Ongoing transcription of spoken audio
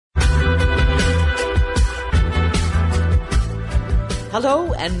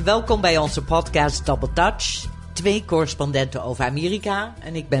Hallo en welkom bij onze podcast Double Dutch. 2 correspondenten over Amerika.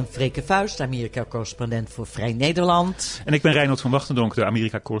 En ik ben Freke Vuist, Amerika-correspondent voor Vrij Nederland. En ik ben Reinoud van Wachtendonk, de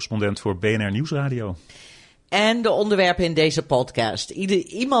Amerika-correspondent voor BNR Nieuwsradio. En de onderwerpen in deze podcast.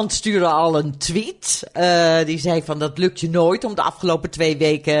 Iemand stuurde al een tweet. Die zei van dat lukt je nooit om de afgelopen 2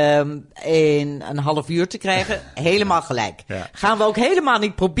 weken in een half uur te krijgen. Helemaal gelijk. Ja. Gaan we ook helemaal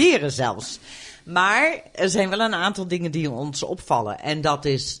niet proberen zelfs. Maar er zijn wel een aantal dingen die ons opvallen. En dat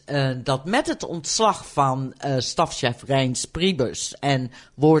is dat met het ontslag van stafchef Reince Priebus en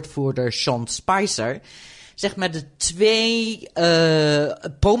woordvoerder Sean Spicer, zeg maar de 2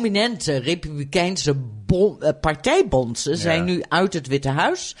 prominente republikeinse partijbondsen zijn nu uit het Witte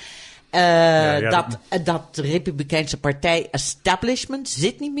Huis. Dat de Republikeinse partij establishment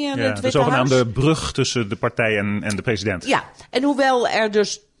zit niet meer in het Witte Huis. De zogenaamde brug tussen de partij en de president. Ja, en hoewel er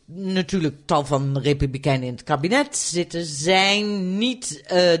dus natuurlijk tal van republikeinen in het kabinet zitten, zijn niet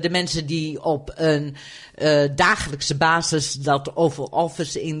de mensen die op een dagelijkse basis dat Oval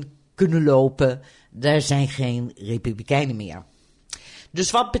Office in kunnen lopen. Daar zijn geen republikeinen meer.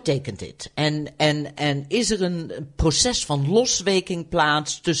 Dus wat betekent dit? En is er een proces van losweking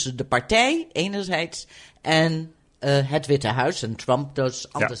plaats tussen de partij enerzijds en het Witte Huis en Trump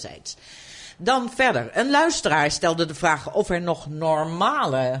dus anderzijds? Ja. Dan verder. Een luisteraar stelde de vraag of er nog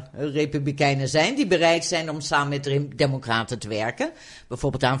normale republikeinen zijn die bereid zijn om samen met de democraten te werken.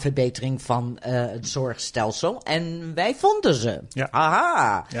 Bijvoorbeeld aan verbetering van het zorgstelsel. En wij vonden ze. Ja.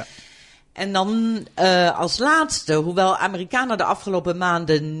 Aha. Ja. En dan als laatste, hoewel Amerikanen de afgelopen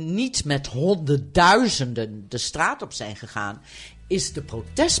maanden niet met honderdduizenden de straat op zijn gegaan, is de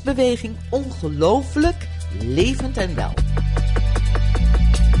protestbeweging ongelooflijk levend en wel.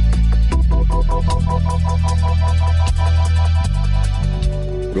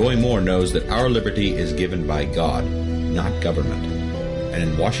 Roy Moore knows that our liberty is given by God, not government. And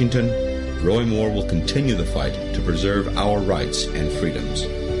in Washington, Roy Moore will continue the fight to preserve our rights and freedoms.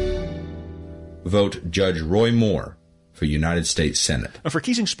 Vote Judge Roy Moore for United States Senate. Een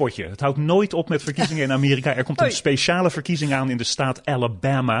verkiezingspotje. Het houdt nooit op met verkiezingen in Amerika. Er komt een speciale verkiezing aan in de staat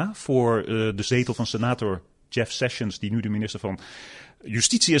Alabama voor de zetel van senator Jeff Sessions, die nu de minister van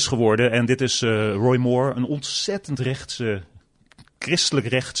Justitie is geworden. En dit is Roy Moore, een ontzettend rechtse, christelijk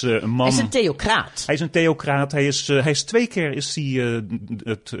rechtse man. Hij is een theocraat. Hij is een theocraat. Hij is 2 keer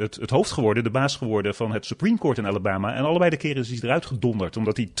het hoofd geworden, de baas geworden van het Supreme Court in Alabama. En allebei de keren is hij eruit gedonderd,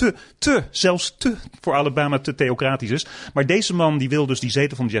 omdat hij zelfs voor Alabama te theocratisch is. Maar deze man die wil dus die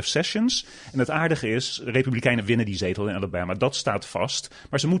zetel van Jeff Sessions. En het aardige is, Republikeinen winnen die zetel in Alabama. Dat staat vast.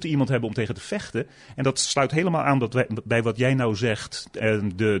 Maar ze moeten iemand hebben om tegen te vechten. En dat sluit helemaal aan bij wat jij nou zegt.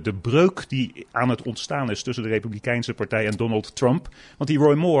 De breuk die aan het ontstaan is tussen de Republikeinse partij en Donald Trump. Want die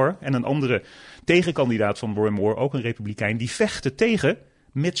Roy Moore en een andere tegenkandidaat van Roy Moore, ook een republikein, die vechten tegen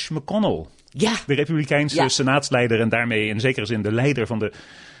Mitch McConnell. Ja. De Republikeinse senaatsleider en daarmee in zekere zin de leider van de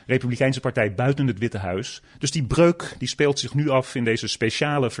Republikeinse partij buiten het Witte Huis. Dus die breuk die speelt zich nu af in deze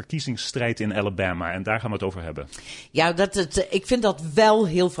speciale verkiezingsstrijd in Alabama. En daar gaan we het over hebben. Ja, ik vind dat wel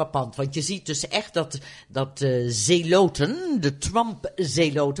heel frappant. Want je ziet dus echt dat zeloten, de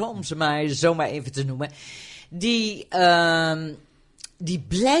Trump-zeloten, om ze maar zomaar even te noemen, die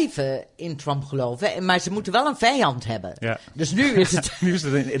blijven in Trump geloven, maar ze moeten wel een vijand hebben. Ja. Dus nu is het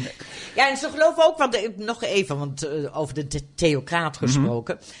Ja, en ze geloven ook, want nog even, over de theocraat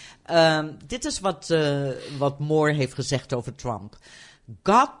gesproken. Dit is wat Moore heeft gezegd over Trump.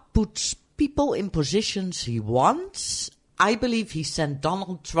 God puts people in positions he wants. I believe he sent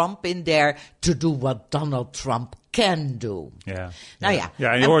Donald Trump in there to do what Donald Trump can do. Ja, nou ja.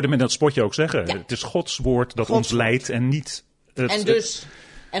 Ja, en je hoorde hem in dat spotje ook zeggen. Ja. Het is Gods woord dat ons leidt en niet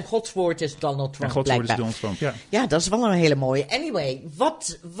En Gods woord is Donald Trump. En Gods woord is Donald Trump, ja. Ja, dat is wel een hele mooie. Anyway,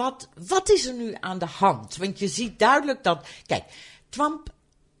 wat is er nu aan de hand? Want je ziet duidelijk dat, kijk, Trump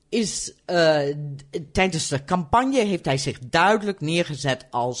is tijdens de campagne heeft hij zich duidelijk neergezet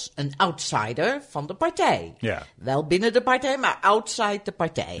als een outsider van de partij. Ja. Wel binnen de partij, maar outside de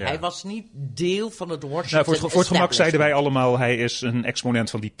partij. Ja. Hij was niet deel van het Washington voor het gemak zeiden wij allemaal, hij is een exponent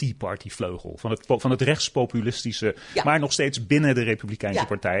van die Tea Party vleugel. Van het rechtspopulistische, maar nog steeds binnen de Republikeinse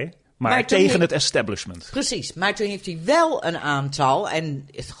partij. Maar tegen het establishment. Precies, maar toen heeft hij wel een aantal, en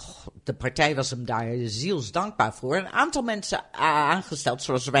de partij was hem daar zielsdankbaar voor, een aantal mensen aangesteld,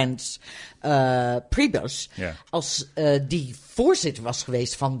 zoals Reince Priebus, als die voorzitter was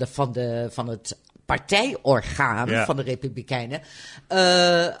geweest van het partijorgaan van de Republikeinen,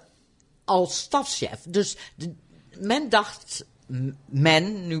 als stafchef. Dus men dacht,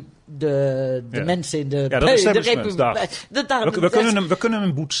 nu de mensen in de establishment. We kunnen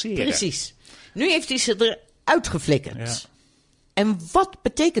hem boetseren. Precies. Nu heeft hij ze eruit geflikkerd. Ja. En wat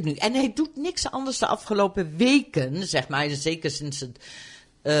betekent nu? En hij doet niks anders de afgelopen weken, zeg maar, zeker sinds het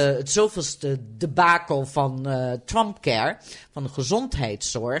zoveelste debakel van Trumpcare, van de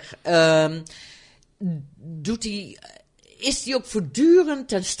gezondheidszorg, is hij ook voortdurend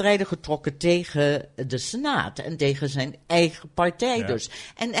ten strijde getrokken tegen de Senaat en tegen zijn eigen partij dus.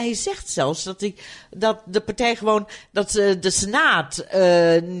 En hij zegt zelfs dat de partij gewoon, dat de Senaat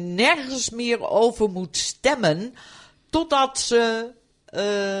nergens meer over moet stemmen totdat ze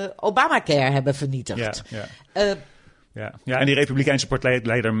Obamacare hebben vernietigd. Ja, en die Republikeinse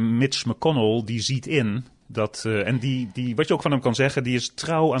partijleider Mitch McConnell, die ziet in dat, en die, wat je ook van hem kan zeggen, die is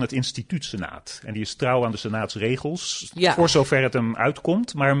trouw aan het instituut Senaat. En die is trouw aan de Senaatsregels, voor zover het hem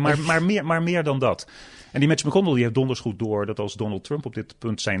uitkomt, maar meer dan dat. En die Mitch McConnell die heeft donders goed door dat als Donald Trump op dit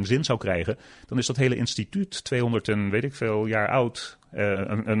punt zijn zin zou krijgen, dan is dat hele instituut 200 en weet ik veel jaar oud.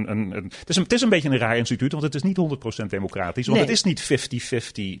 Het is een beetje een raar instituut, want het is niet 100% democratisch. Want het is niet 50-50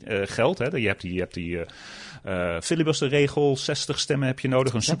 geld. Hè. Je hebt die filibusterregel, 60 stemmen heb je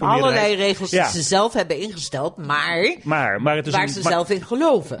nodig. Een supermeerderheid. Allerlei regels die ze zelf hebben ingesteld, maar het is waar ze zelf in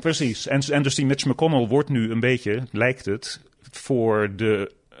geloven. Precies. En dus die Mitch McConnell wordt nu een beetje, lijkt het, voor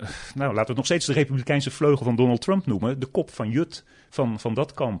de, laten we het nog steeds de Republikeinse vleugel van Donald Trump noemen, de kop van Jut van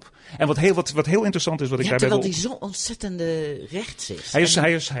dat kamp. En wat heel interessant is, wat ik daarbij terwijl hij zo ontzettende rechts is. Hij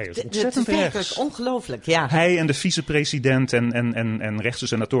is ontzettend rechts. Ongelooflijk, ja. Hij en de vicepresident en rechtse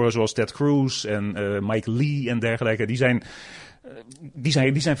senatoren zoals Ted Cruz en Mike Lee en dergelijke, die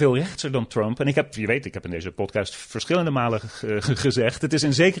zijn veel rechtser dan Trump. En ik heb in deze podcast verschillende malen gezegd, het is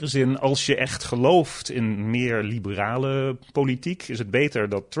in zekere zin, als je echt gelooft in meer liberale politiek, is het beter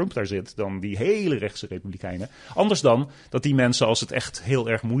dat Trump daar zit dan die hele rechtse republikeinen. Anders dan dat die mensen, als het echt heel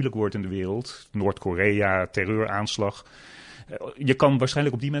erg moeilijk wordt in de wereld, Noord-Korea, terreuraanslag, je kan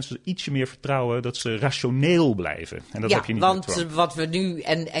waarschijnlijk op die mensen ietsje meer vertrouwen dat ze rationeel blijven. En dat heb je niet met Trump. Want wat we nu,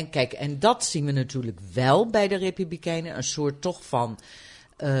 en kijk, en dat zien we natuurlijk wel bij de Republikeinen, een soort toch van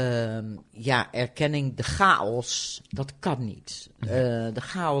erkenning, de chaos, dat kan niet. De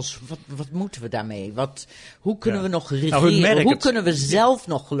chaos, wat moeten we daarmee? Hoe kunnen we nog regeren? Hoe kunnen we zelf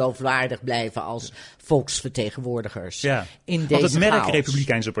nog geloofwaardig blijven als volksvertegenwoordigers in deze chaos? Want het merk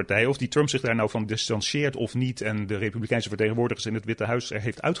Republikeinse partij, of die Trump zich daar nou van distancieert of niet, en de Republikeinse vertegenwoordigers in het Witte Huis er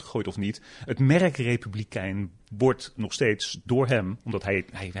heeft uitgegooid of niet, het merk Republikein wordt nog steeds door hem, omdat hij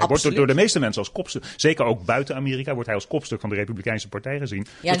wordt door de meeste mensen als kopstuk, zeker ook buiten Amerika, wordt hij als kopstuk van de Republikeinse partij gezien.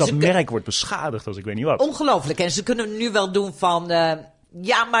 Ja, dus dat merk wordt beschadigd als ik weet niet wat. Ongelooflijk. En ze kunnen nu wel doen van,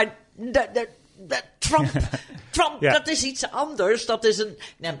 maar Trump, dat is iets anders. Dat is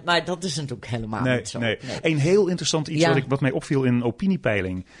maar dat is natuurlijk helemaal niet zo. Nee. Een heel interessant iets wat mij opviel in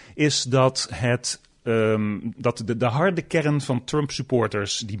opiniepeiling is dat dat de harde kern van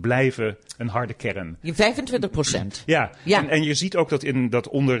Trump-supporters, die blijven een harde kern. 25%. Ja. En je ziet ook dat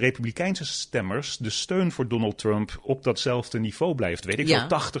onder Republikeinse stemmers de steun voor Donald Trump op datzelfde niveau blijft. Weet ik wel,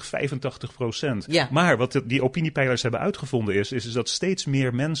 80-85%. Ja. Maar wat die opiniepeilers hebben uitgevonden is dat steeds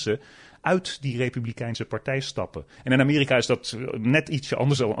meer mensen uit die Republikeinse partij stappen. En in Amerika is dat net ietsje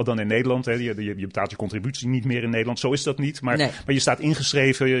anders dan in Nederland. Hè. Je betaalt je contributie niet meer in Nederland. Zo is dat niet. Maar je staat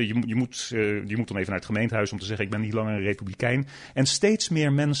ingeschreven. Je moet dan even naar het gemeentehuis om te zeggen, ik ben niet langer een Republikein. En steeds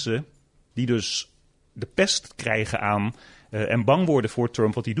meer mensen die dus de pest krijgen aan en bang worden voor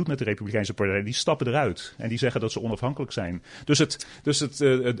Trump, wat hij doet met de Republikeinse partij, die stappen eruit. En die zeggen dat ze onafhankelijk zijn. Dus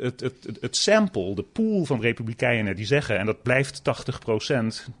het sample, de pool van Republikeinen die zeggen, en dat blijft 80%,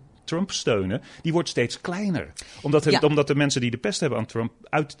 Trump steunen, die wordt steeds kleiner. Omdat de mensen die de pest hebben aan Trump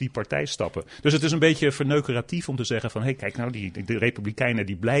uit die partij stappen. Dus het is een beetje verneukeratief om te zeggen van, kijk nou, de Republikeinen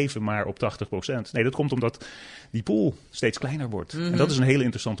die blijven maar op 80%. Nee, dat komt omdat die pool steeds kleiner wordt. Mm-hmm. En dat is een hele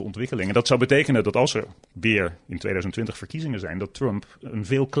interessante ontwikkeling. En dat zou betekenen dat als er weer in 2020 verkiezingen zijn, dat Trump een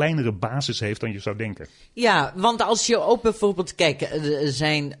veel kleinere basis heeft dan je zou denken. Ja, want als je ook bijvoorbeeld, kijk,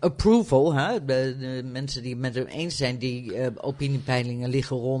 zijn approval, de mensen die het met hem eens zijn, die opiniepeilingen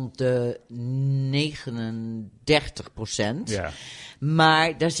liggen rond de 39%. Ja.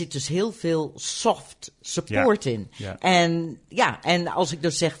 Maar daar zit dus heel veel soft support in. Ja. En als ik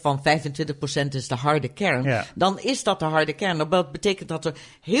dus zeg van 25% is de harde kern, dan is dat de harde kern. Dat betekent dat er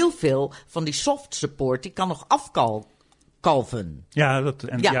heel veel van die soft support, die kan nog afkalven.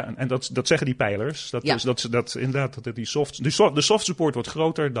 Dat zeggen die peilers. Dat inderdaad, dat de soft support wordt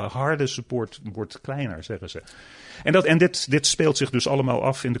groter, de harde support wordt kleiner, zeggen ze. En dit speelt zich dus allemaal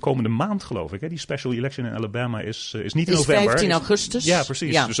af in de komende maand, geloof ik. Hè? Die special election in Alabama is niet in november. 15 augustus. Ja,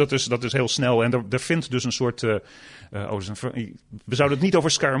 precies. Ja. Dus dat is heel snel. En er vindt dus een soort we zouden het niet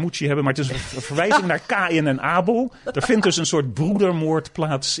over Scaramucci hebben, maar het is een verwijzing naar Kaïn en Abel. Er vindt dus een soort broedermoord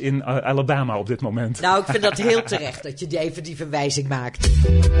plaats in Alabama op dit moment. Nou, ik vind dat heel terecht dat je die even die verwijzing maakt.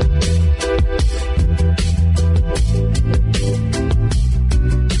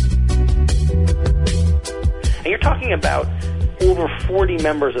 And you're talking about over 40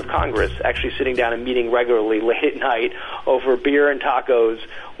 members of Congress actually sitting down and meeting regularly late at night over beer and tacos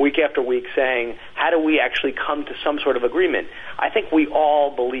week after week saying, how do we actually come to some sort of agreement? I think we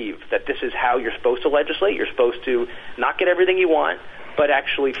all believe that this is how you're supposed to legislate. You're supposed to not get everything you want, but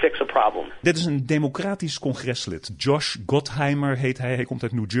actually fix a problem. Dit is een democratisch congreslid. Josh Gottheimer heet hij. Hij komt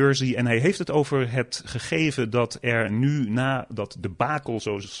uit New Jersey. En hij heeft het over het gegeven dat er nu na dat debakel,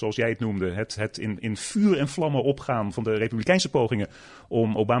 zoals jij het noemde, het in vuur en vlammen opgaan van de republikeinse pogingen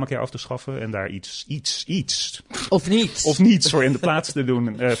om Obamacare af te schaffen en daar iets Of niets voor in de plaats te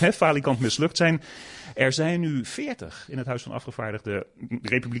doen, falikant mislukt zijn. Er zijn nu 40 in het Huis van Afgevaardigden,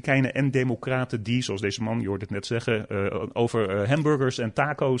 republikeinen en democraten die, zoals deze man, je hoort het net zeggen, over hamburgers en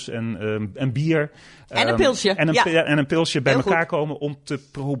taco's en bier. En een pilsje. En een pilsje bij elkaar komen om te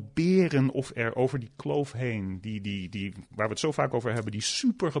proberen of er over die kloof heen, die waar we het zo vaak over hebben, die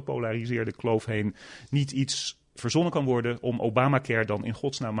super gepolariseerde kloof heen, niet iets verzonnen kan worden om Obamacare dan in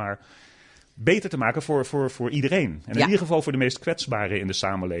godsnaam maar beter te maken voor iedereen. En in ieder geval voor de meest kwetsbaren in de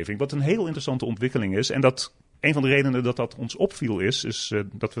samenleving. Wat een heel interessante ontwikkeling is. En dat een van de redenen dat ons opviel is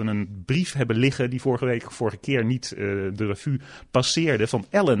dat we een brief hebben liggen die vorige keer niet de revue passeerde van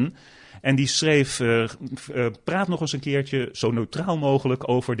Ellen. En die schreef, praat nog eens een keertje zo neutraal mogelijk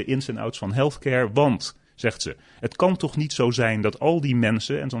over de ins en outs van healthcare. Want, zegt ze, het kan toch niet zo zijn dat al die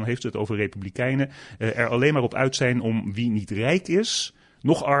mensen, en dan heeft ze het over republikeinen, er alleen maar op uit zijn om wie niet rijk is,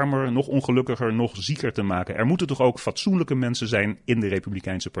 nog armer, nog ongelukkiger, nog zieker te maken. Er moeten toch ook fatsoenlijke mensen zijn in de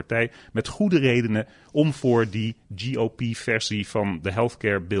Republikeinse Partij met goede redenen om voor die GOP-versie van de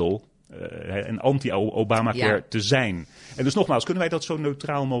healthcare bill en anti-Obamacare te zijn. En dus nogmaals, kunnen wij dat zo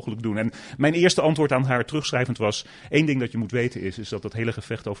neutraal mogelijk doen? En mijn eerste antwoord aan haar terugschrijvend was, één ding dat je moet weten is dat het hele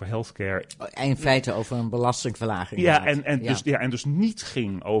gevecht over healthcare in feite over een belastingverlaging. En dus niet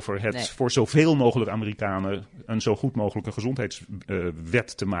ging over het voor zoveel mogelijk Amerikanen een zo goed mogelijke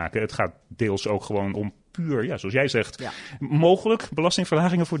gezondheidswet te maken. Het gaat deels ook gewoon om puur, zoals jij zegt, mogelijk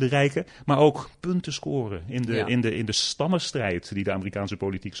belastingverlagingen voor de rijken, maar ook punten scoren in de stammenstrijd die de Amerikaanse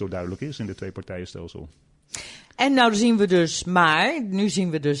politiek zo duidelijk is in de twee-partijenstelsel. En nu zien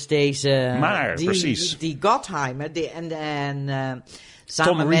we dus precies. Die Gottheimer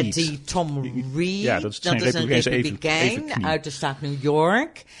samen met die Tom Reed. Ja, dat is een republikein uit de staat New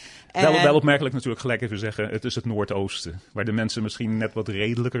York. Wel opmerkelijk natuurlijk gelijk even zeggen, het is het Noordoosten. Waar de mensen misschien net wat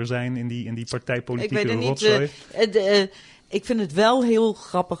redelijker zijn in die partijpolitieke rotzooi. Ik vind het wel heel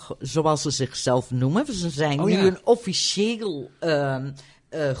grappig zoals ze zichzelf noemen. Ze zijn nu een officieel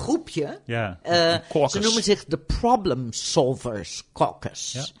groepje. Ja, ze noemen zich de Problem Solvers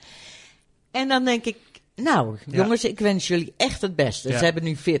Caucus. Ja. En dan denk ik, jongens, ik wens jullie echt het beste. Ze hebben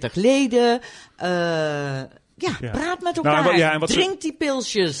nu 40 leden. Praat met elkaar. Drink die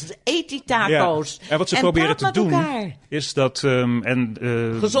pilsjes. Eet die taco's. En wat ze proberen te doen is dat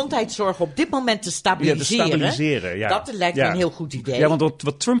gezondheidszorg op dit moment te stabiliseren. Dat lijkt me een heel goed idee. Ja, want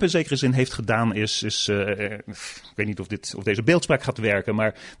wat Trump in zekere zin heeft gedaan is ik weet niet of deze beeldspraak gaat werken,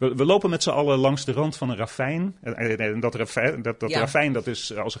 maar we lopen met z'n allen langs de rand van een ravijn. En dat ravijn, dat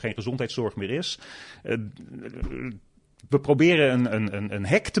is als er geen gezondheidszorg meer is. We proberen een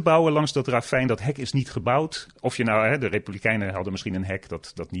hek te bouwen langs dat ravijn. Dat hek is niet gebouwd. Of je de Republikeinen hadden misschien een hek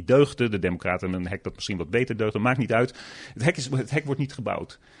dat niet deugde. De Democraten een hek dat misschien wat beter deugde. Maakt niet uit. Het hek wordt niet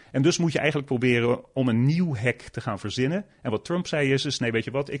gebouwd. En dus moet je eigenlijk proberen om een nieuw hek te gaan verzinnen. En wat Trump zei is nee, weet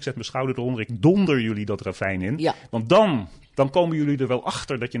je wat, ik zet mijn schouder eronder. Ik donder jullie dat ravijn in. Ja. Want dan komen jullie er wel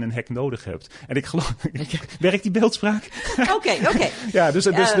achter dat je een hek nodig hebt. En ik geloof, werkt die beeldspraak? Oké. Ja, dus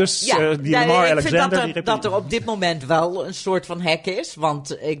die Lamar Alexander. Ik vind dat er op dit moment wel een soort van hek is.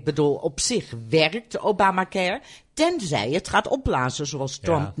 Want ik bedoel, op zich werkt Obamacare. Tenzij het gaat opblazen zoals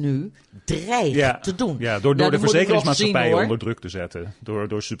Trump nu dreigt te doen. Ja, door de verzekeringsmaatschappijen onder druk te zetten.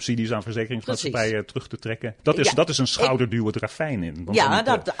 Door subsidies aan verzekeringsmaatschappijen terug te trekken. Dat is een schouderduw het ravijn in.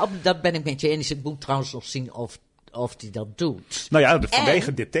 Dat ben ik met je eens. Ik moet trouwens nog zien of die dat doet.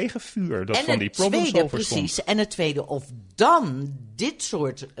 Vanwege dit tegenvuur dat van die problem solvers komt. Precies. En het tweede, of dan dit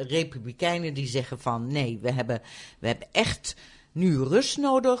soort republikeinen die zeggen van nee, we hebben echt nu rust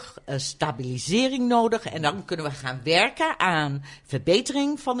nodig, stabilisering nodig. En dan kunnen we gaan werken aan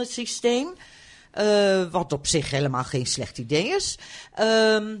verbetering van het systeem. Wat op zich helemaal geen slecht idee is.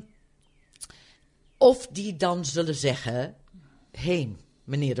 Of die dan zullen zeggen,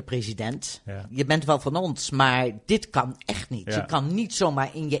 meneer de president, je bent wel van ons, maar dit kan echt niet. Je kan niet zomaar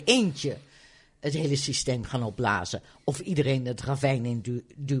in je eentje het hele systeem gaan opblazen. Of iedereen het ravijn in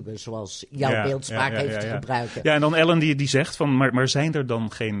duwen, zoals jouw beeldspraak heeft te gebruiken. Ja, en dan Ellen die zegt van, maar zijn er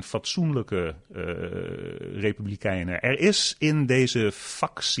dan geen fatsoenlijke republikeinen? Er is in deze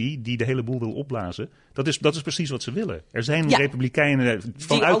factie die de hele boel wil opblazen. Dat is precies wat ze willen. Er zijn republikeinen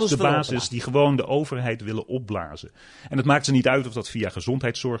vanuit de basis die gewoon de overheid willen opblazen. En het maakt ze niet uit of dat via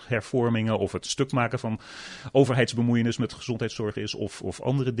gezondheidszorghervormingen of het stuk maken van overheidsbemoeienis met gezondheidszorg is of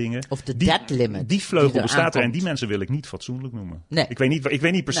andere dingen. Of de debt limit. Die vleugel bestaat er en die mensen wil ik niet fatsoenlijk noemen. Nee. Ik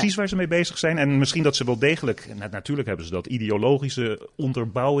weet niet precies waar ze mee bezig zijn. En misschien dat ze wel degelijk, natuurlijk hebben ze dat, ideologische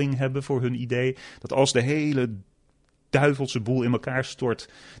onderbouwing hebben voor hun idee. Dat als de hele duivelse boel in elkaar stort,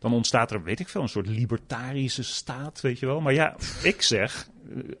 dan ontstaat er, weet ik veel, een soort libertarische staat, weet je wel. Maar ja, ik zeg,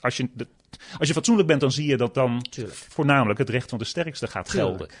 als je fatsoenlijk bent, dan zie je dat dan voornamelijk het recht van de sterkste gaat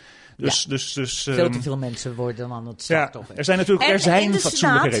gelden. Dus veel te veel mensen worden aan het slachtoffer. Er zijn natuurlijk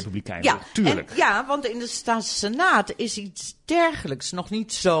fatsoenlijke republikeinen. Tuurlijk. Want in de Senaat is iets dergelijks nog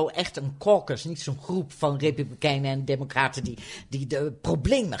niet zo echt een caucus, niet zo'n groep van republikeinen en democraten die de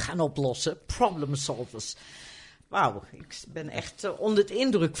problemen gaan oplossen, problem solvers. Wauw, ik ben echt onder de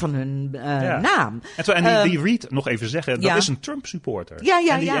indruk van hun naam. En die Reid, nog even zeggen, dat is een Trump-supporter.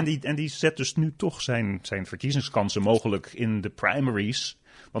 En die zet dus nu toch zijn verkiezingskansen mogelijk in de primaries.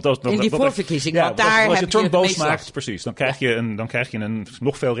 Want in die voorverkiezing, want daar als je heb Trump je boos maakt, precies, dan krijg je een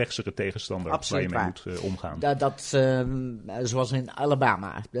nog veel rechtsere tegenstander absoluut waar je mee moet omgaan. Zoals in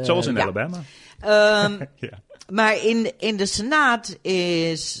Alabama. Zoals in Alabama. Maar in de Senaat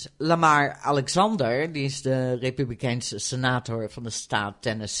is Lamar Alexander, die is de Republikeinse senator van de staat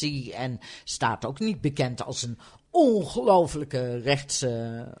Tennessee en staat ook niet bekend als een ongelofelijke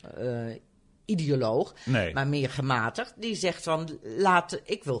rechtse ideoloog, maar meer gematigd. Die zegt van,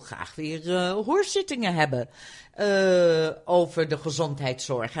 ik wil graag weer hoorzittingen hebben over de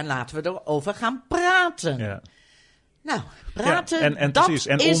gezondheidszorg en laten we erover gaan praten. Ja. Nou, praten, dat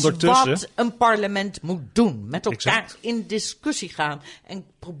is wat een parlement moet doen. Met elkaar in discussie gaan en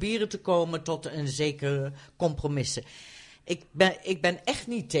proberen te komen tot een zekere compromissen. Ik ben echt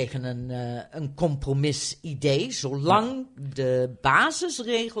niet tegen een compromis-idee, zolang de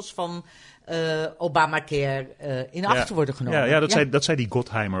basisregels van Obamacare in acht worden genomen. Dat zei die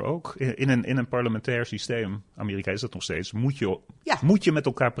Gottheimer ook. In een parlementair systeem, Amerika is dat nog steeds, moet je met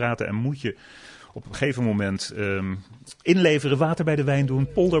elkaar praten en moet je op een gegeven moment inleveren, water bij de wijn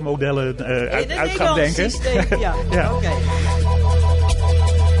doen, poldermodellen uit gaan denken. Ja. Oké.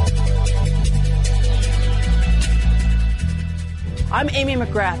 I'm Amy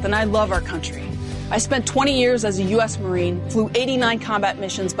McGrath, and I love our country. I spent 20 years as a U.S. Marine, flew 89 combat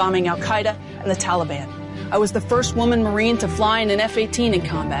missions bombing Al-Qaeda and the Taliban. I was the first woman Marine to fly in an F-18 in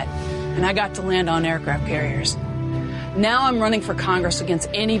combat, and I got to land on aircraft carriers. Now I'm running for Congress against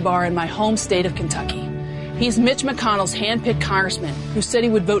Andy Barr in my home state of Kentucky. He's Mitch McConnell's hand-picked congressman who said he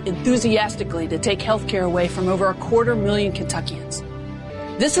would vote enthusiastically to take health care away from over 250,000 Kentuckians.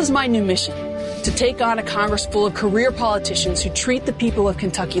 This is my new mission, to take on a Congress full of career politicians who treat the people of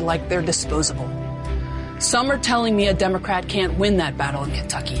Kentucky like they're disposable. Some are telling me a Democrat can't win that battle in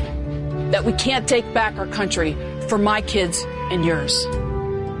Kentucky, that we can't take back our country for my kids and yours.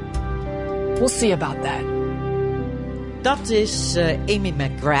 We'll see about that. Dat is Amy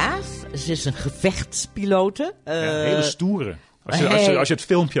McGrath. Ze is een gevechtspilote. Hele stoere. Als je het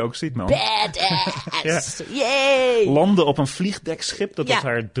filmpje ook ziet, man. Badass! Yay! Landen op een vliegdekschip, dat was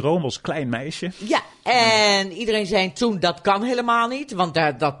haar droom als klein meisje. Ja, en iedereen zei toen, dat kan helemaal niet, want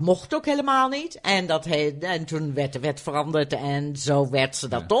dat mocht ook helemaal niet. En toen werd de wet veranderd en zo werd ze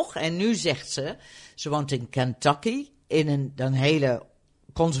dat toch. En nu zegt ze woont in Kentucky, in een hele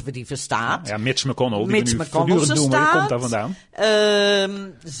conservatieve staat. Ja, Mitch McConnell, die we nu voortdurend noemen, die komt daar vandaan.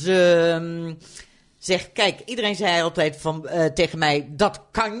 Ze zegt, kijk, iedereen zei altijd tegen mij, dat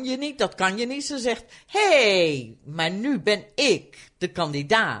kan je niet. Ze zegt, hey, maar nu ben ik de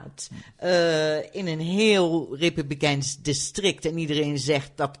kandidaat in een heel republikeins district. En iedereen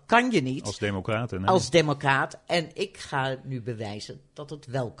zegt, dat kan je niet. Als democraat. Nee. Als democraat. En ik ga nu bewijzen dat het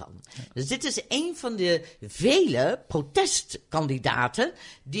wel kan. Ja. Dus dit is een van de vele protestkandidaten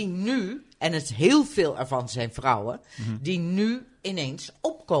die nu, en het heel veel ervan zijn vrouwen, die nu ineens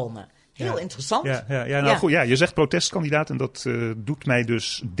opkomen. Heel interessant. Goed, je zegt protestkandidaat en dat doet mij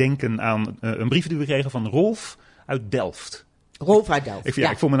dus denken aan een brief die we kregen van Rolf uit Delft. Rolf uit Delft.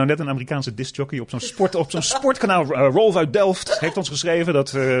 Ik voel me nou net een Amerikaanse discjockey op zo'n sportkanaal. Rolf uit Delft heeft ons geschreven dat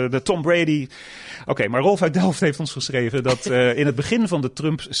de Tom Brady... Oké, maar Rolf uit Delft heeft ons geschreven dat in het begin van de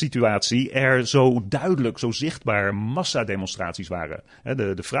Trump-situatie er zo duidelijk, zo zichtbaar massademonstraties waren.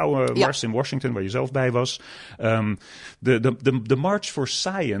 De vrouwenmars in Washington, waar je zelf bij was. De March for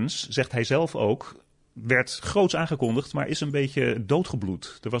Science, zegt hij zelf ook, werd groots aangekondigd, maar is een beetje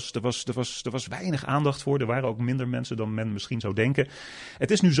doodgebloed. Er was weinig aandacht voor. Er waren ook minder mensen dan men misschien zou denken.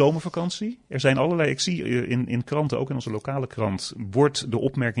 Het is nu zomervakantie. Er zijn allerlei... Ik zie in kranten, ook in onze lokale krant, wordt de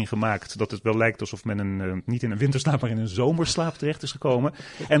opmerking gemaakt dat het wel lijkt alsof men niet in een winterslaap, maar in een zomerslaap terecht is gekomen.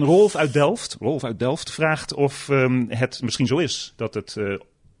 En Rolf uit Delft vraagt of het misschien zo is dat het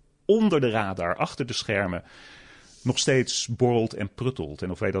onder de radar, achter de schermen, nog steeds borrelt en pruttelt.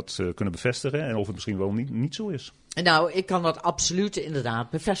 En of wij dat kunnen bevestigen en of het misschien wel niet zo is. Nou, ik kan dat absoluut inderdaad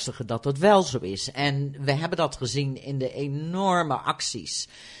bevestigen dat het wel zo is. En we hebben dat gezien in de enorme acties.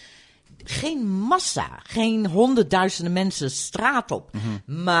 Geen massa, geen honderdduizenden mensen straat op.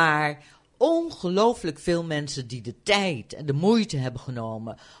 Mm-hmm. Maar ongelooflijk veel mensen die de tijd en de moeite hebben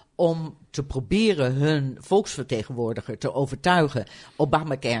genomen om te proberen hun volksvertegenwoordiger te overtuigen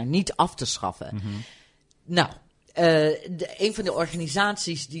Obamacare niet af te schaffen. Mm-hmm. Nou, een van de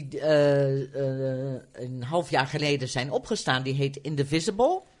organisaties die een half jaar geleden zijn opgestaan, die heet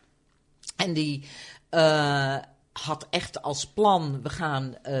Indivisible. En die had echt als plan, we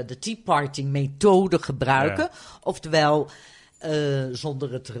gaan de Tea Party methode gebruiken. Ja. Oftewel,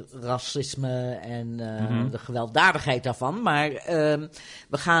 zonder het racisme en de gewelddadigheid daarvan. Maar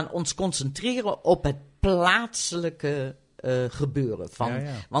we gaan ons concentreren op het plaatselijke gebeuren.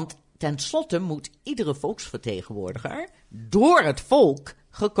 Want ten slotte moet iedere volksvertegenwoordiger door het volk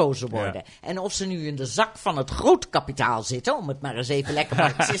gekozen worden. Ja. En of ze nu in de zak van het grootkapitaal zitten, om het maar eens even lekker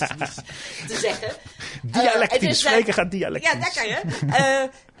marxistisch te zeggen. Dialectisch, spreken gaat dialectisch. Ja, lekker hè.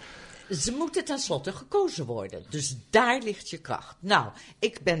 Ze moeten ten slotte gekozen worden. Dus daar ligt je kracht. Nou,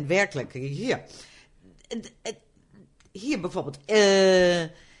 ik ben werkelijk hier. Hier bijvoorbeeld.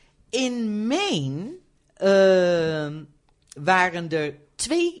 In Maine waren er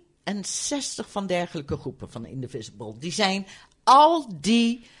 62 van dergelijke groepen van Indivisible. Die zijn al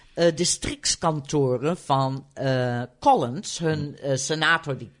die districtskantoren van Collins, hun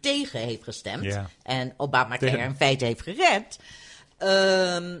senator die tegen heeft gestemd en Obamacare in feite heeft gered.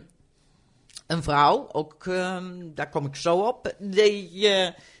 Een vrouw, ook daar kom ik zo op,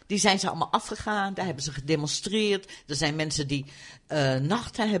 die zijn ze allemaal afgegaan. Daar hebben ze gedemonstreerd. Er zijn mensen die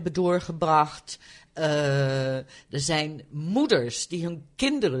nachten hebben doorgebracht. Er zijn moeders die hun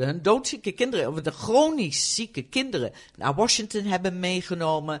kinderen, hun doodzieke kinderen, of de chronisch zieke kinderen, naar Washington hebben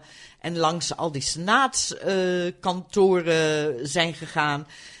meegenomen en langs al die senaatskantoren zijn gegaan.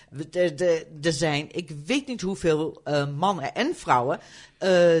 Er zijn, ik weet niet hoeveel mannen en vrouwen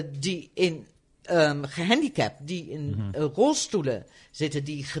die in gehandicapt, die in rolstoelen zitten,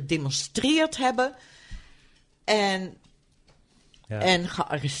 die gedemonstreerd hebben en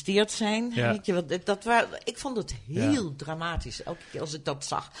gearresteerd zijn. Ja. Weet je, ik vond het heel dramatisch elke keer als ik dat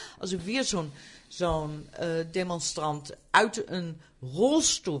zag. Als er weer zo'n demonstrant uit een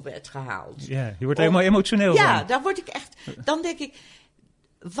rolstoel werd gehaald. Ja, je wordt helemaal emotioneel van. Ja, daar word ik echt. Dan denk ik,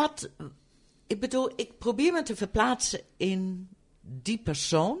 ik bedoel, ik probeer me te verplaatsen in die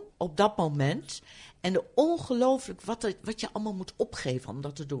persoon op dat moment. En ongelooflijk wat je allemaal moet opgeven om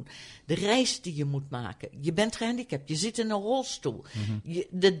dat te doen. De reis die je moet maken. Je bent gehandicapt, je zit in een rolstoel. Mm-hmm.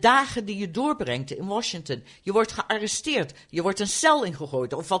 De dagen die je doorbrengt in Washington. Je wordt gearresteerd. Je wordt een cel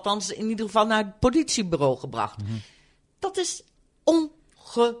ingegooid. Of althans in ieder geval naar het politiebureau gebracht. Mm-hmm. Dat is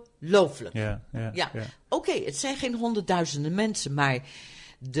ongelooflijk. Ja. Oké, het zijn geen honderdduizenden mensen. Maar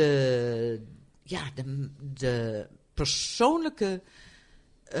de persoonlijke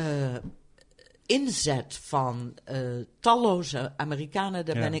inzet van talloze Amerikanen,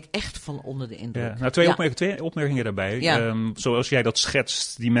 daar ben ik echt van onder de indruk. Ja. Nou, twee opmerkingen daarbij. Ja. Zoals jij dat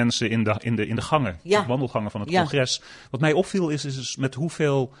schetst, die mensen in de gangen, de wandelgangen van het congres. Wat mij opviel is met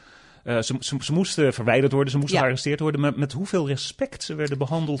hoeveel ze moesten verwijderd worden, ze moesten gearresteerd worden, maar met hoeveel respect ze werden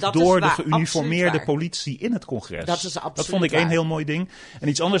behandeld door de geuniformeerde politie in het congres. Dat vond ik een heel mooi ding. En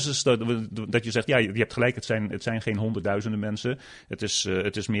iets anders is dat je zegt, ja, je hebt gelijk, het zijn geen honderdduizenden mensen.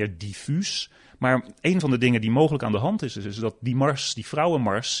 Het is meer diffuus. Maar een van de dingen die mogelijk aan de hand is dat die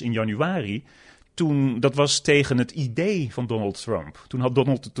vrouwenmars in januari, dat was tegen het idee van Donald Trump.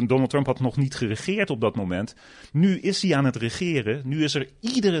 Donald Trump had nog niet geregeerd op dat moment. Nu is hij aan het regeren. Nu is er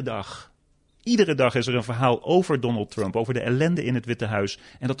iedere dag is er een verhaal over Donald Trump, over de ellende in het Witte Huis.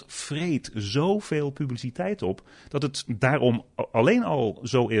 En dat vreet zoveel publiciteit op, dat het daarom alleen al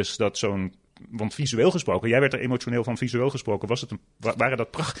zo is dat zo'n want visueel gesproken, jij werd er emotioneel van, visueel gesproken, waren dat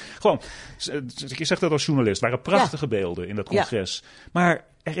gewoon, ik zeg dat als journalist, waren prachtige beelden in dat congres. Ja. Maar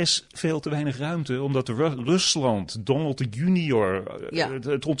er is veel te weinig ruimte, omdat Rusland, Donald Junior,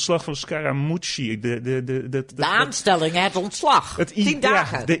 het ontslag van Scaramucci, de aanstelling, het ontslag, 10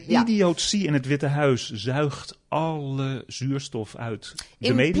 dagen. De idiotie in het Witte Huis zuigt alle zuurstof uit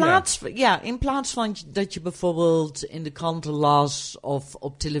de media. In plaats van dat je bijvoorbeeld in de kranten las of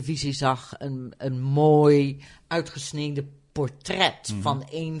op televisie zag een mooi uitgesneden portret van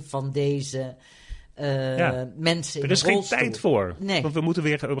een van deze mensen in er is geen tijd voor. Nee. Want we moeten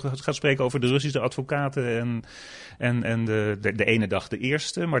weer gaan spreken over de Russische advocaten en de ene dag de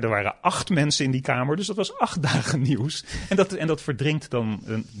eerste. Maar er waren 8 mensen in die kamer, dus dat was 8 dagen nieuws. En dat verdringt dan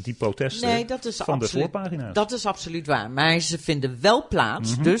die protesten van de voorpagina's. Dat is absoluut waar. Maar ze vinden wel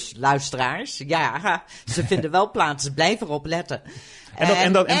plaats, dus luisteraars, ze vinden wel plaats. Ze blijven erop letten.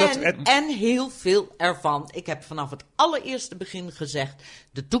 En heel veel ervan. Ik heb vanaf het allereerste begin gezegd,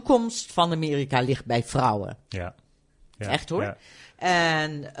 de toekomst van Amerika ligt bij vrouwen. Ja. Echt hoor. Ja.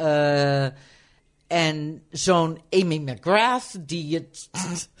 En zo'n Amy McGrath,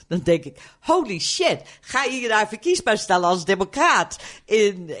 dan denk ik, holy shit, ga je daar verkiesbaar stellen als democraat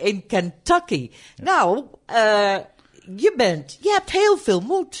in Kentucky? Ja. Nou, je hebt heel veel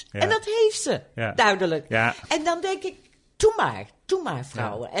moed. Ja. En dat heeft ze, duidelijk. Ja. En dan denk ik, doe maar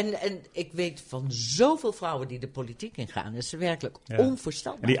vrouwen. Ja. En ik weet van zoveel vrouwen die de politiek ingaan. Dat is werkelijk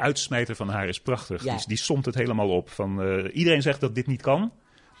onvoorstelbaar. En die uitsmijter van haar is prachtig. Ja. Die somt het helemaal op. Iedereen zegt dat dit niet kan.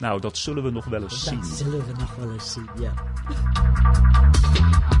 Nou, dat zullen we nog wel eens zien. Dat zullen we nog wel eens zien, ja.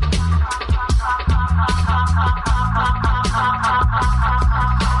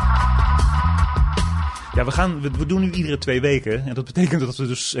 Ja, we doen nu iedere 2 weken. En dat betekent dat we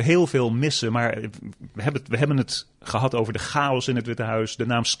dus heel veel missen. Maar we hebben het gehad over de chaos in het Witte Huis. De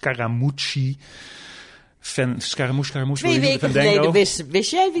naam Scaramucci. Scaramouche. 2 weken geleden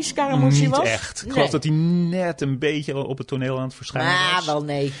wist jij wie Scaramucci was? Niet echt. Ik geloof dat hij net een beetje op het toneel aan het verschijnen was. Wel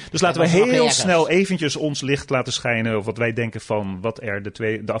nee. Dus laten we heel snel eventjes ons licht laten schijnen. Of wat wij denken van wat er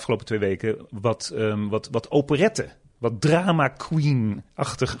de afgelopen 2 weken. Wat operette. Wat drama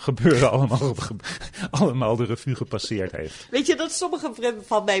queen-achtig gebeuren allemaal de revue gepasseerd heeft. Weet je dat sommige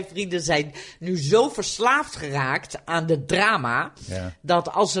van mijn vrienden zijn nu zo verslaafd geraakt aan de drama,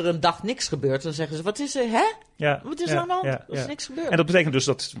 dat als er een dag niks gebeurt, dan zeggen ze, wat is er, hè? Ja, wat is er aan de hand? Er is niks gebeurd. En dat betekent dus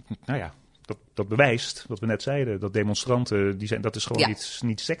dat, dat bewijst, wat we net zeiden, dat demonstranten, dat is gewoon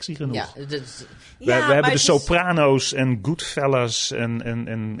niet sexy genoeg. Ja, we hebben de Soprano's en Goodfellas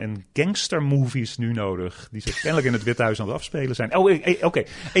en gangstermovies nu nodig, die zich kennelijk in het Witte Huis aan het afspelen zijn. Oké,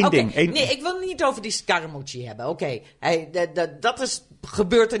 één ding. Nee, ik wil niet over die Scaramucci hebben. Oké, dat is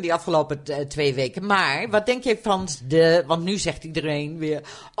gebeurd in die afgelopen 2 weken. Maar wat denk je van want nu zegt iedereen weer,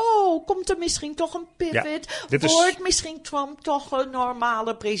 komt er misschien toch een pivot? Wordt misschien Trump toch een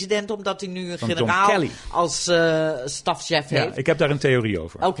normale president, omdat hij nu een generaal als stafchef heeft? Ik heb daar een theorie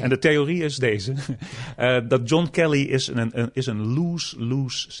over. Okay. En de theorie is deze. Dat John Kelly is een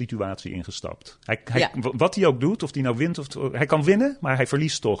lose-lose situatie ingestapt. Wat hij ook doet, of hij nou wint, hij kan winnen, maar hij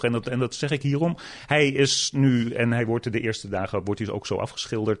verliest toch. En dat zeg ik hierom. Hij is nu, en hij wordt de eerste dagen ook zo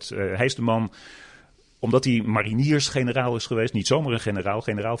afgeschilderd. Hij is de man, omdat hij mariniersgeneraal is geweest. Niet zomaar een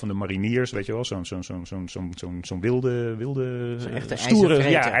generaal van de mariniers. Weet je wel, zo'n wilde echte stoere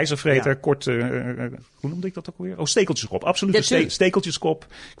ijzervreter. IJzervreter. Kort, hoe noemde ik dat ook alweer? Stekeltjeskop. Absoluut een stekeltjeskop.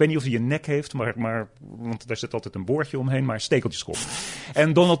 Ik weet niet of hij een nek heeft, maar want daar zit altijd een boordje omheen. Maar stekeltjeskop.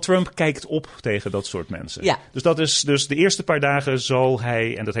 En Donald Trump kijkt op tegen dat soort mensen. Ja. Dus dat is de eerste paar dagen zal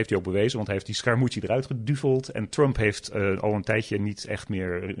hij, en dat heeft hij ook bewezen, want hij heeft die Scaramucci eruit geduveld. En Trump heeft al een tijdje niet echt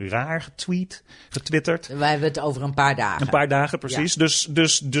meer raar getwitterd. Wij hebben het over een paar dagen. Een paar dagen, precies. Ja.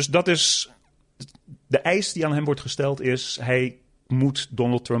 Dus dat is de eis die aan hem wordt gesteld is, hij moet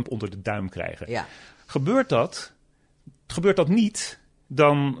Donald Trump onder de duim krijgen. Ja. Gebeurt dat niet,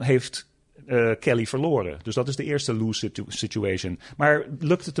 dan heeft Kelly verloren. Dus dat is de eerste lose situation. Maar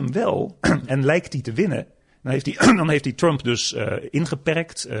lukt het hem wel en lijkt hij te winnen, dan heeft hij Trump dus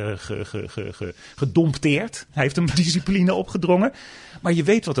ingeperkt, gedompteerd. Hij heeft hem discipline opgedrongen. Maar je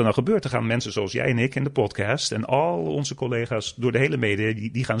weet wat er nou gebeurt. Er gaan mensen zoals jij en ik in de podcast en al onze collega's door de hele media,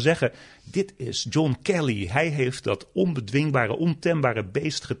 die gaan zeggen, dit is John Kelly. Hij heeft dat onbedwingbare, ontembare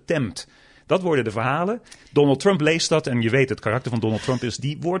beest getemd. Dat worden de verhalen. Donald Trump leest dat en je weet, het karakter van Donald Trump is,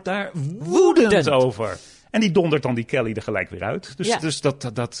 die wordt daar woedend over. En die dondert dan die Kelly er gelijk weer uit. Dus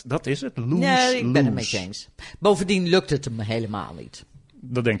dat is het. Nee, ik ben het mee eens. Bovendien lukt het hem helemaal niet.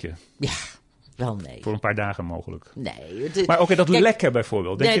 Dat denk je? Ja. Wel nee. Voor een paar dagen mogelijk. Nee. Maar oké, dat lekken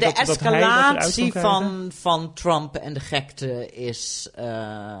bijvoorbeeld. Denk je de dat hij dat escalatie eruit kan van Trump en de gekte is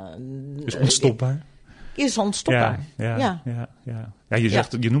onstopbaar. Is onstopbaar. Ja,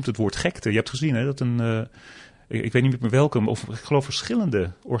 je noemt het woord gekte. Je hebt gezien hè, dat ik weet niet meer welke, of ik geloof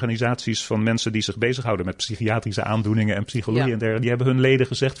verschillende organisaties van mensen die zich bezighouden met psychiatrische aandoeningen en psychologie en dergelijke, die hebben hun leden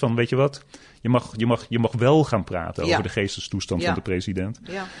gezegd van, weet je wat, je mag wel gaan praten over de geestestoestand van de president.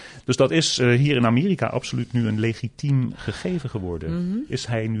 Ja. Dus dat is hier in Amerika absoluut nu een legitiem gegeven geworden. Is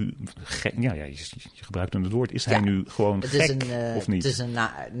hij nu, je gebruikt het woord, is hij nu gewoon gek of niet? Het is een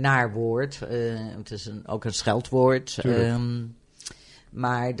naar woord, het is ook een scheldwoord,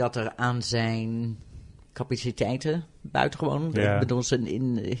 maar dat er aan zijn capaciteiten buitengewoon. Ik bedoel zijn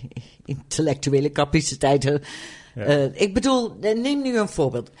intellectuele capaciteiten. Ik bedoel, neem nu een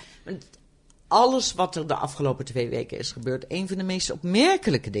voorbeeld. Alles wat er de afgelopen 2 weken is gebeurd, een van de meest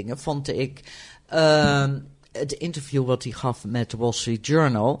opmerkelijke dingen vond ik het interview wat hij gaf met de Wall Street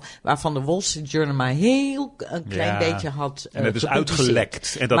Journal, waarvan de Wall Street Journal maar een klein beetje had en het is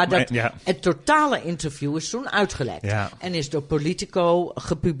uitgelekt. En het totale interview is toen uitgelekt en is door Politico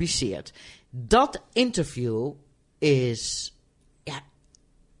gepubliceerd. Dat interview is,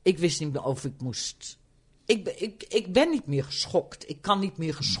 ik wist niet meer of ik moest. Ik ben niet meer geschokt. Ik kan niet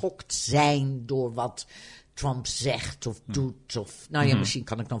meer geschokt zijn door wat Trump zegt of doet. Of, misschien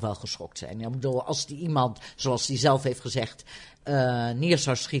kan ik nog wel geschokt zijn. Ik bedoel, als die iemand, zoals hij zelf heeft gezegd, neer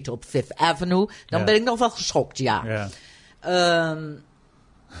zou schieten op Fifth Avenue, dan ben ik nog wel geschokt,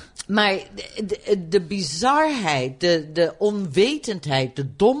 maar de bizarheid, de onwetendheid,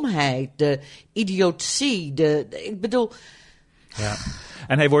 de domheid, de idiotie, ik bedoel. Ja.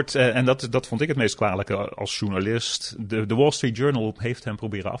 En hij wordt, en dat vond ik het meest kwalijke als journalist. De Wall Street Journal heeft hem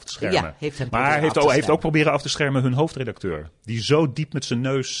proberen af te schermen. Maar hij heeft ook proberen af te schermen hun hoofdredacteur. Die zo diep met zijn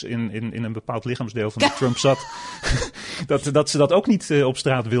neus in een bepaald lichaamsdeel van Trump zat. dat ze dat ook niet op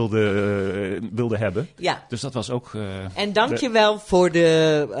straat wilde hebben. Ja. Dus dat was ook. En dankjewel voor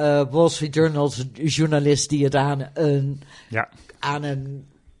de Wall Street Journal's journalist die het aan een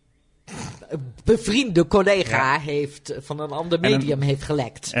bevriende collega heeft van een ander medium heeft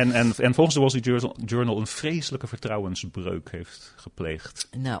gelekt. En volgens de Wall Street Journal een vreselijke vertrouwensbreuk heeft gepleegd.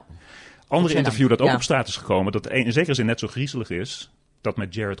 Nou. Andere interview dat ook op straat is gekomen, dat in zekere zin net zo griezelig is, dat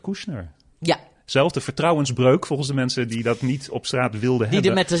met Jared Kushner. Ja. Zelfde vertrouwensbreuk volgens de mensen die dat niet op straat wilden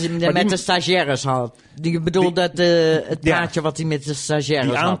hebben. Die met de stagiaires had. Ik bedoel dat het praatje wat hij met de stagiaires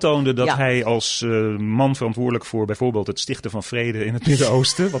had. Die aantoonde dat hij als man verantwoordelijk voor bijvoorbeeld het stichten van vrede in het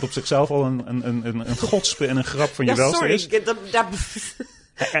Midden-Oosten, wat op zichzelf al een godspe en een grap van je welste is.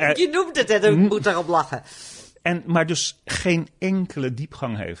 Je noemt het en ik moet daarop lachen. Maar dus geen enkele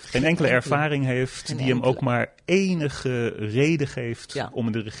diepgang heeft. Geen enkele ervaring heeft die hem ook maar enige reden geeft om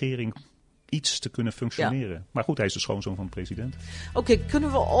in de regering iets te kunnen functioneren. Ja. Maar goed, hij is de schoonzoon van de president. Oké,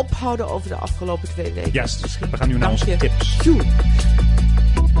 kunnen we ophouden over de afgelopen 2 weken? Ja, we gaan nu naar onze tips.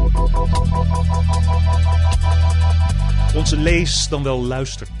 Onze lees dan wel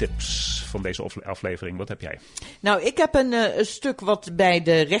luistertips van deze aflevering. Wat heb jij? Nou, ik heb een stuk wat bij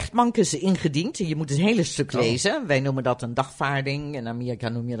de rechtbank is ingediend. Je moet het hele stuk lezen. Wij noemen dat een dagvaarding. In Amerika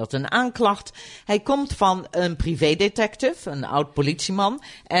noem je dat een aanklacht. Hij komt van een privédetective, een oud politieman.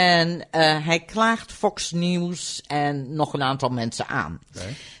 En hij klaagt Fox News en nog een aantal mensen aan.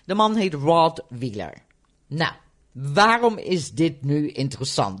 Okay. De man heet Rod Wheeler. Nou, waarom is dit nu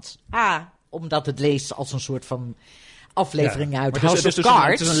interessant? Omdat het leest als een soort van aflevering uit House of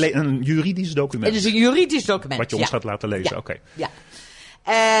Cards. Het is een juridisch document. Het is een juridisch document, wat je ons gaat laten lezen, oké. Ja.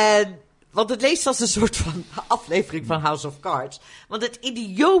 Want het leest als een soort van aflevering van House of Cards. Want het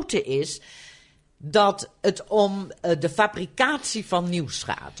idiote is dat het om de fabricatie van nieuws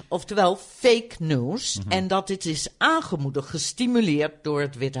gaat. Oftewel fake news. Mm-hmm. En dat dit is aangemoedigd, gestimuleerd door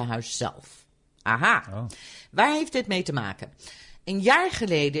het Witte Huis zelf. Aha. Oh. Waar heeft dit mee te maken? Een jaar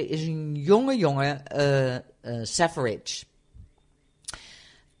geleden is een jonge jongen, Safaridge,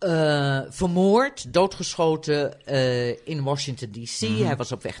 vermoord, doodgeschoten in Washington D.C. Mm-hmm. Hij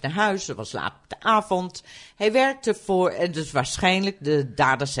was op weg naar huis, het was laat op de avond. Hij werkte en dus waarschijnlijk, de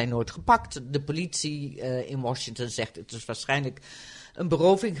daders zijn nooit gepakt. De politie in Washington zegt, het is waarschijnlijk een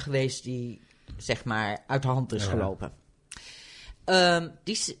beroving geweest die, zeg maar, uit de hand is gelopen.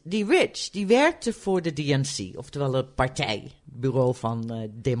 Die Rich, die werkte voor de DNC, oftewel het partij, bureau van de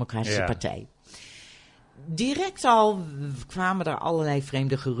Democratische Partij. Direct al kwamen er allerlei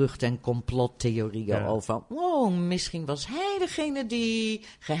vreemde geruchten en complottheorieën over. Wow, misschien was hij degene die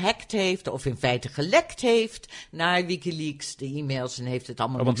gehackt heeft of in feite gelekt heeft naar WikiLeaks, de e-mails en heeft het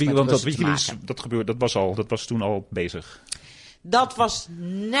allemaal met dat WikiLeaks, dat was toen al bezig. Dat was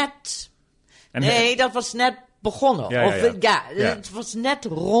net Nee, dat was net begonnen. Ja. Het was net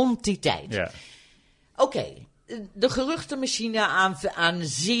rond die tijd. Ja. Oké, de geruchtenmachine aan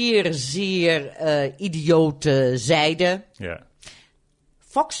zeer, zeer idiote zijde. Ja.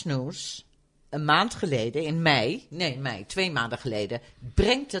 Fox News, een maand geleden, in mei, 2 maanden geleden,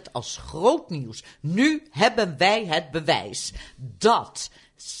 brengt het als groot nieuws. Nu hebben wij het bewijs dat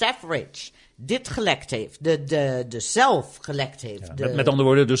Savage dit gelekt heeft, de zelf gelekt heeft. Ja, met andere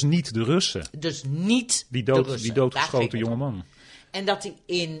woorden, dus niet de Russen. Dus niet Die de Russen. Die doodgeschoten jongeman. En dat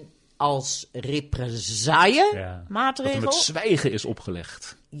hij als represaille maatregel... Dat hem het zwijgen is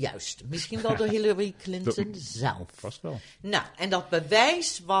opgelegd. Juist, misschien wel door Hillary Clinton zelf. Vast wel. Nou, en dat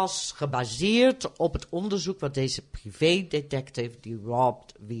bewijs was gebaseerd op het onderzoek wat deze privédetective, die Rob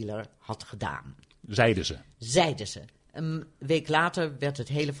Wheeler, had gedaan. Zeiden ze. Een week later werd het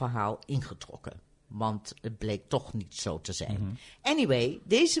hele verhaal ingetrokken. Want het bleek toch niet zo te zijn. Mm-hmm. Anyway,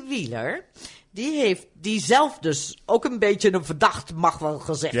 deze Wheeler, die zelf dus ook een beetje een verdacht, mag wel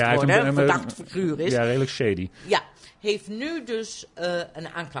gezegd worden, een verdacht figuur is. Ja, redelijk shady. Ja, heeft nu dus een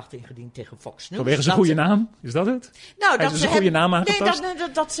aanklacht ingediend tegen Fox News. Vanwege zijn goede naam? Is dat het? Nou, dat ze een goede naam aangetast?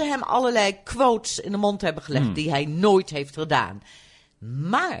 Nee, dat ze hem allerlei quotes in de mond hebben gelegd die hij nooit heeft gedaan.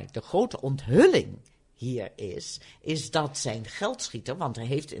 Maar de grote onthulling hier is dat zijn geldschieter, want hij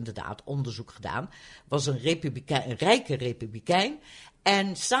heeft inderdaad onderzoek gedaan, was een rijke republikein.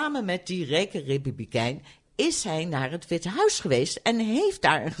 En samen met die rijke republikein is hij naar het Witte Huis geweest en heeft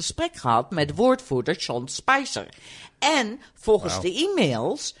daar een gesprek gehad met woordvoerder Sean Spicer. En volgens de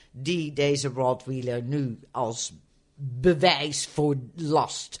e-mails die deze Rod Wheeler nu als bewijs voor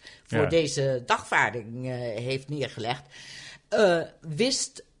last voor deze dagvaarding heeft neergelegd,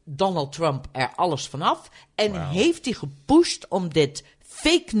 wist Donald Trump er alles vanaf en heeft hij gepusht om dit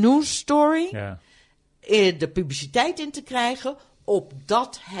fake news story de publiciteit in te krijgen,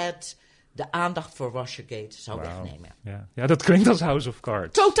 opdat het de aandacht voor Russiagate zou wegnemen. Ja, dat klinkt als House of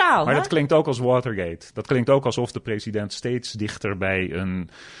Cards. Totaal, maar hè? dat klinkt ook als Watergate. Dat klinkt ook alsof de president steeds dichter bij een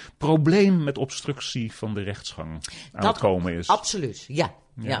probleem met obstructie van de rechtsgang aan het komen is. Absoluut, ja.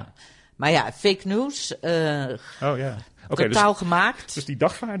 Maar ja, fake news, totaal gemaakt. Dus die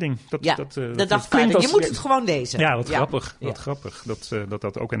dagvaarding. De dagvaarding. Je moet het gewoon lezen. Ja, wat grappig. Wat grappig.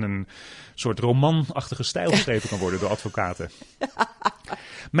 Dat ook in een soort romanachtige stijl geschreven kan worden door advocaten.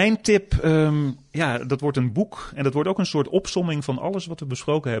 Mijn tip, dat wordt een boek. En dat wordt ook een soort opsomming van alles wat we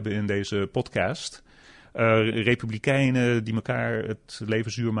besproken hebben in deze podcast. Republikeinen die elkaar het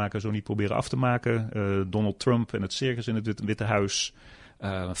leven zuur maken, zo niet proberen af te maken. Donald Trump en het circus in het Witte Huis.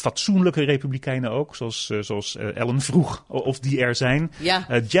 Fatsoenlijke republikeinen ook, zoals Ellen vroeg of die er zijn.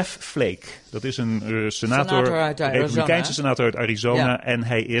 Ja. Jeff Flake, dat is een republikeinse senator uit Arizona. Ja. En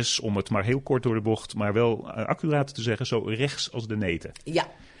hij is, om het maar heel kort door de bocht, maar wel accuraat te zeggen, zo rechts als de neten. Ja.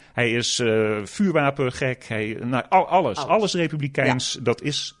 Hij is vuurwapengek, alles republikeins, dat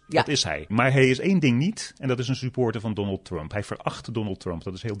is hij. Maar hij is één ding niet, en dat is een supporter van Donald Trump. Hij veracht Donald Trump,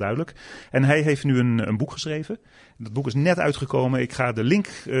 dat is heel duidelijk. En hij heeft nu een boek geschreven. Dat boek is net uitgekomen. Ik ga de link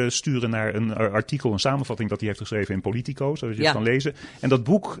sturen naar een artikel, een samenvatting dat hij heeft geschreven in Politico, zodat je het kan lezen. En dat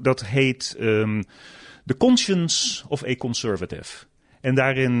boek, dat heet The Conscience of a Conservative. En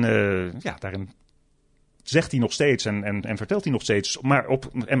daarin zegt hij nog steeds en vertelt hij nog steeds, maar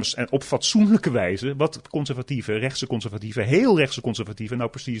op fatsoenlijke wijze, wat rechtse conservatieven, heel rechtse conservatieven nou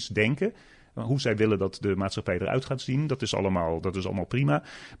precies denken. Hoe zij willen dat de maatschappij eruit gaat zien, dat is allemaal prima.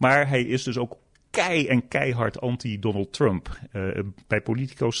 Maar hij is dus ook keihard anti-Donald Trump. Bij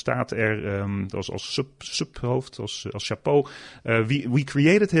Politico staat er als subhoofd, als chapeau, we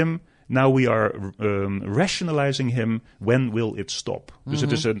created him. Now we are rationalizing him. When will it stop?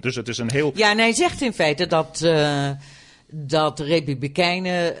 Mm-hmm. Dus het is een heel... Ja, en hij zegt in feite dat de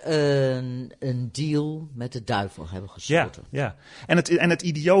Republikeinen een deal met de duivel hebben gesloten. Ja. En het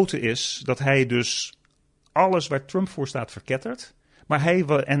idiote is dat hij dus alles waar Trump voor staat verkettert. Maar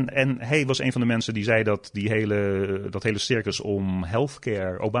hij was een van de mensen die zei dat dat hele circus om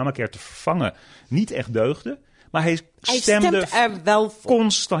healthcare, Obamacare te vervangen, niet echt deugde. Maar hij stemde er wel voor.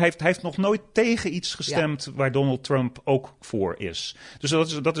 Constant. Hij heeft nog nooit tegen iets gestemd waar Donald Trump ook voor is.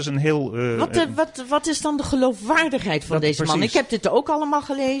 Dus dat is een heel... Wat is dan de geloofwaardigheid van deze man? Ik heb dit ook allemaal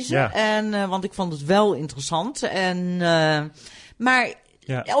gelezen. Ja. Want ik vond het wel interessant. Maar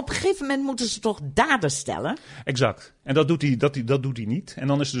op een gegeven moment moeten ze toch daden stellen? Exact. En dat doet hij niet. En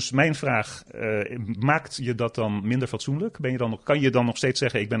dan is dus mijn vraag, maakt je dat dan minder fatsoenlijk? Kan je dan nog steeds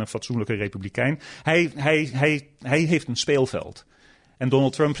zeggen, ik ben een fatsoenlijke republikein? Hij heeft een speelveld. En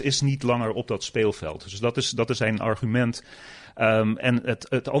Donald Trump is niet langer op dat speelveld. Dus dat is zijn argument. En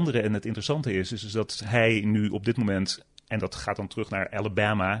het andere en het interessante is dat hij nu op dit moment En dat gaat dan terug naar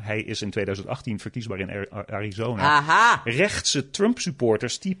Alabama. Hij is in 2018 verkiesbaar in Arizona. Aha. Rechtse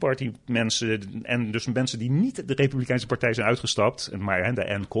Trump-supporters, Tea Party-mensen... en dus mensen die niet de Republikeinse partij zijn uitgestapt... maar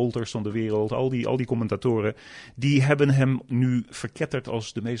de Ann Coulters van de wereld, al die commentatoren... die hebben hem nu verketterd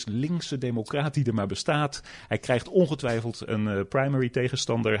als de meest linkse democraat die er maar bestaat. Hij krijgt ongetwijfeld een primary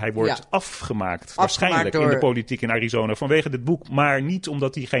tegenstander. Hij wordt afgemaakt waarschijnlijk in de politiek in Arizona vanwege dit boek. Maar niet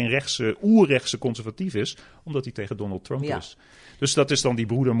omdat hij geen oerrechtse conservatief is, omdat hij tegen Donald Trump is. Dus dat is dan die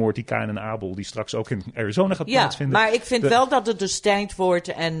broedermoord, die Kain en Abel, die straks ook in Arizona gaat plaatsvinden. Maar ik vind wel dat het dus tijd wordt,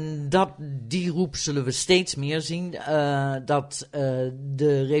 en die roep zullen we steeds meer zien, dat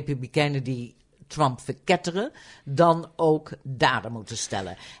de Republikeinen die Trump verketteren, dan ook daden moeten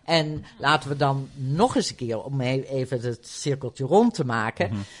stellen. En laten we dan nog eens een keer, om even het cirkeltje rond te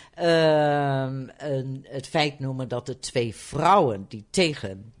maken, het feit noemen dat de 2 vrouwen die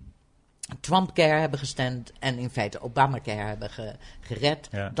tegen Trumpcare hebben gestemd en in feite Obamacare hebben gered,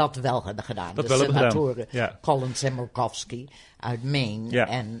 dat wel hebben gedaan. Dat de senatoren Ja. Collins en Murkowski uit Maine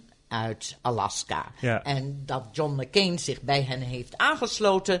en uit Alaska. Ja. En dat John McCain zich bij hen heeft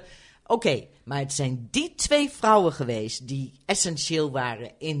aangesloten. Oké, maar het zijn die 2 vrouwen geweest die essentieel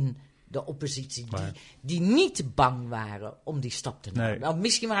waren in de oppositie. Die niet bang waren om die stap te nemen. Nee. Nou,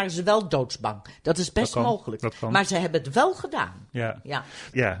 misschien waren ze wel doodsbang. Dat is best mogelijk. Dat kan. Maar ze hebben het wel gedaan. Ja.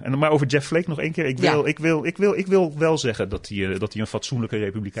 Maar over Jeff Flake nog 1 keer. Ik wil wel zeggen dat hij een fatsoenlijke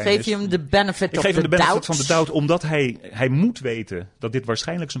republikein is. Geef je hem de benefit of the doubt? Ik geef hem de benefit van de doubt, omdat hij moet weten dat dit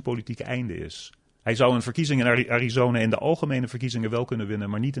waarschijnlijk zijn politieke einde is. Hij zou een verkiezing in Arizona in de algemene verkiezingen wel kunnen winnen,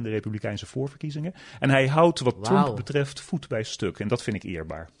 maar niet in de republikeinse voorverkiezingen. En hij houdt wat Trump betreft voet bij stuk. En dat vind ik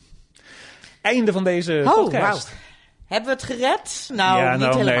eerbaar. Einde van deze podcast. Wow. Hebben we het gered? Nou, niet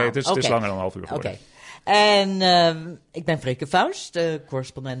helemaal. Nee, het is langer dan een half uur geworden. En ik ben Freke Vuist,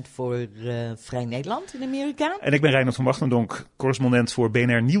 correspondent voor Vrij Nederland in Amerika. En ik ben Reinhard van Wachtendonk, correspondent voor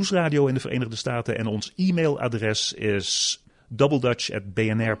BNR Nieuwsradio in de Verenigde Staten. En ons e-mailadres is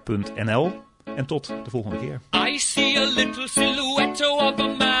doubledutch@bnr.nl. En tot de volgende keer. I see a little silhouette of a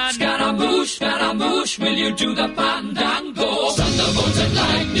man. Scaramouche, will you do the fandango? Thunderbolts and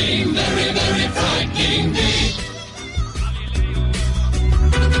lightning, very, very frightening.